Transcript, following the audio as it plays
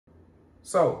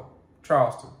So,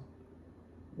 Charleston,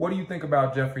 what do you think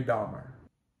about Jeffrey Dahmer?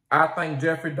 I think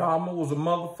Jeffrey Dahmer was a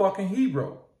motherfucking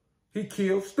hero. He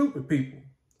killed stupid people.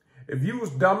 If you was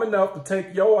dumb enough to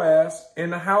take your ass in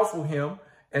the house with him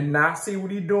and not see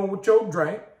what he doing with your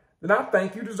drink, then I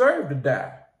think you deserve to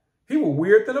die. He was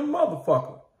weird than a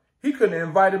motherfucker. He couldn't have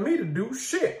invited me to do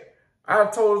shit. I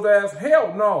told his ass,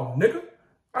 hell no, nigga.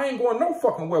 I ain't going no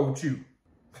fucking way with you.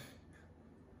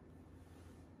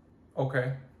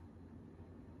 Okay.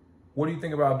 What do you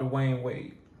think about Dwayne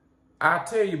Wade? I'll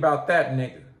tell you about that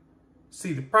nigga.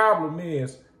 See, the problem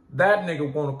is that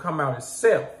nigga want to come out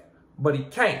himself, but he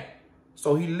can't.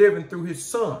 So he living through his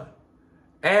son.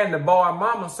 And the boy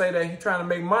mama say that he trying to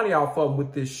make money off of him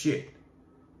with this shit.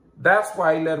 That's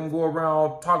why he let him go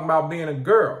around talking about being a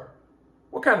girl.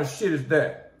 What kind of shit is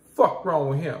that? Fuck wrong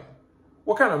with him?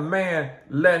 What kind of man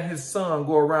let his son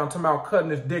go around talking about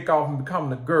cutting his dick off and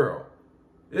becoming a girl?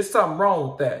 There's something wrong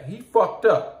with that. He fucked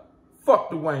up.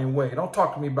 Fuck Dwayne Wade. Don't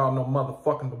talk to me about no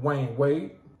motherfucking Dwayne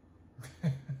Wade.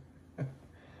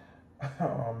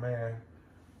 Oh, man.